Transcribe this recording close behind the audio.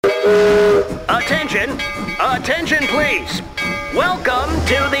Attention, attention please. Welcome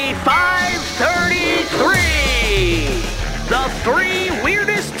to the 533. The 3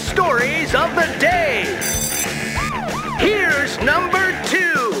 weirdest stories of the day. Here's number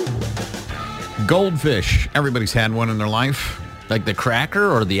 2. Goldfish. Everybody's had one in their life. Like the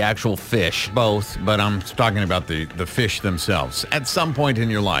cracker or the actual fish? Both, but I'm talking about the fish themselves. At some point in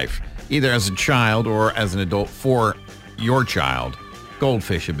your life, either as a child or as an adult for your child,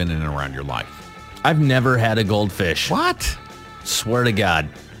 goldfish have been in and around your life. I've never had a goldfish. What? Swear to God.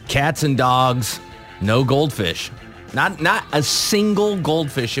 Cats and dogs, no goldfish. Not a single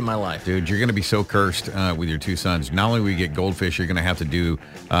goldfish in my life. Dude, you're going to be so cursed with your 2 sons. Not only will you get goldfish, you're going to have to do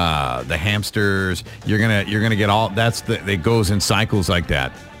the hamsters. You're gonna get all, it goes in cycles like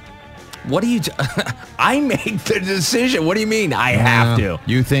that. What do you, I make the decision. What do you mean I have to?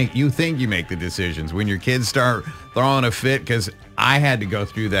 You think you make the decisions. When your kids start throwing a fit, because I had to go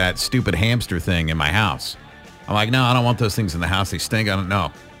through that stupid hamster thing in my house. I'm like, no, I don't want those things in the house. They stink. I don't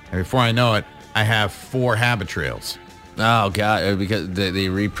know. And before I know it, I have 4 habit trails. Oh, God. Because they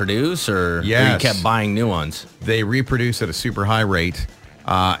reproduce or yes. you kept buying new ones? They reproduce at a super high rate.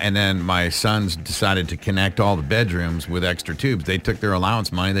 And then my sons decided to connect all the bedrooms with extra tubes. They took their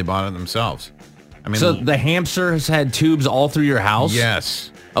allowance money. They bought it themselves. I mean, so the hamsters had tubes all through your house? Yes.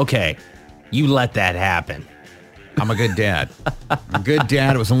 Okay. You let that happen. I'm a good dad. I'm a good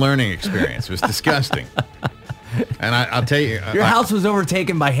dad. It was a learning experience. It was disgusting. And I'll tell you. Your house was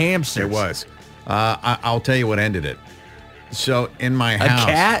overtaken by hamsters. It was. I'll tell you what ended it. So in my house. A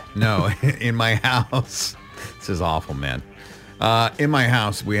cat? No, in my house. This is awful, man. In my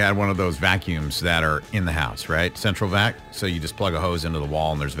house, we had one of those vacuums that are in the house, right? Central vac. So you just plug a hose into the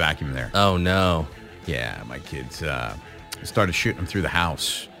wall and there's vacuum there. Oh, no. Yeah, my kids started shooting them through the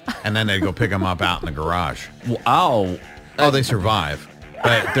house. And then they'd go pick them up out in the garage. Wow. Oh, they survive.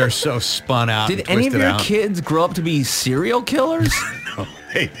 But they're so spun out. Did any of your kids grow up to be serial killers? No,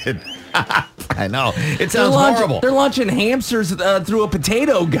 they did. I know. It sounds horrible. They're launching hamsters through a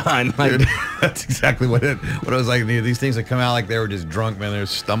potato gun. Like, dude, that's exactly what it was like. These things that come out like they were just drunk, man. They're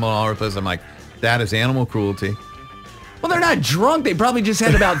stumbling all over the place. I'm like, that is animal cruelty. Well, they're not drunk. They probably just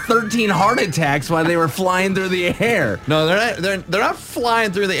had about 13 heart attacks while they were flying through the air. No, they're not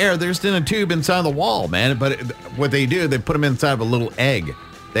flying through the air. They're just in a tube inside the wall, man. But what they do, they put them inside of a little egg.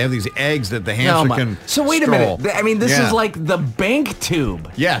 They have these eggs that the hamster can So wait stroll. a minute. I mean, this is like the bank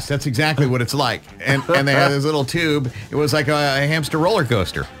tube. Yes, that's exactly what it's like. And they have this little tube. It was like a hamster roller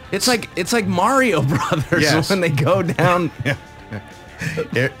coaster. It's like Mario Brothers yes. when they go down.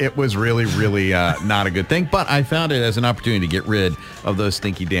 It was really, really not a good thing, but I found it as an opportunity to get rid of those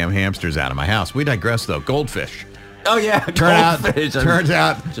stinky damn hamsters out of my house. We digress, though. Goldfish. Oh, yeah. Turns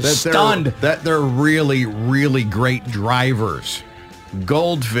out that they're really, really great drivers.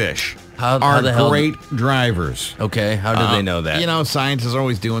 Goldfish are great drivers. Okay, how did they know that? You know, scientists are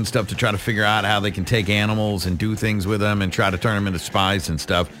always doing stuff to try to figure out how they can take animals and do things with them and try to turn them into spies and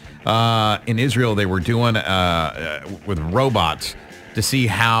stuff. In Israel, they were doing with robots to see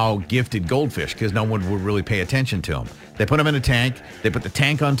how gifted goldfish, because no one would really pay attention to them. They put them in a tank. They put the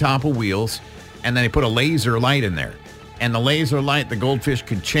tank on top of wheels, and then they put a laser light in there. And the laser light, the goldfish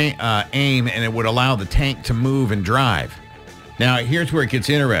could aim, and it would allow the tank to move and drive. Now, here's where it gets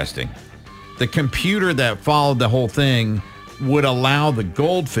interesting. The computer that followed the whole thing would allow the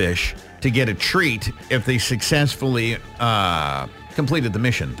goldfish to get a treat if they successfully completed the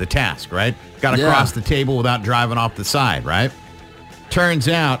mission, the task, right? Got across the table without driving off the side, right? Turns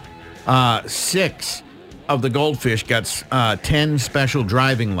out 6 of the goldfish got 10 special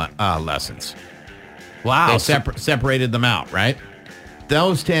driving lessons. Wow. They separated them out, right?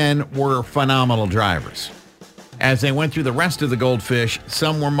 Those 10 were phenomenal drivers. As they went through the rest of the goldfish,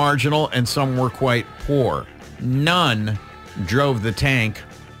 some were marginal and some were quite poor. None drove the tank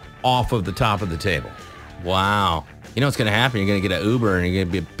off of the top of the table. Wow. You know what's going to happen? You're going to get an Uber and you're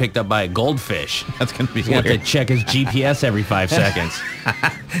going to be picked up by a goldfish. That's going to be You're going to have to check his GPS every 5 seconds.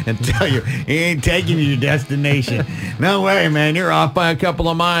 And tell you, he ain't taking you to your destination. No way, man. You're off by a couple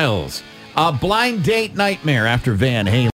of miles. A blind date nightmare after Van Halen.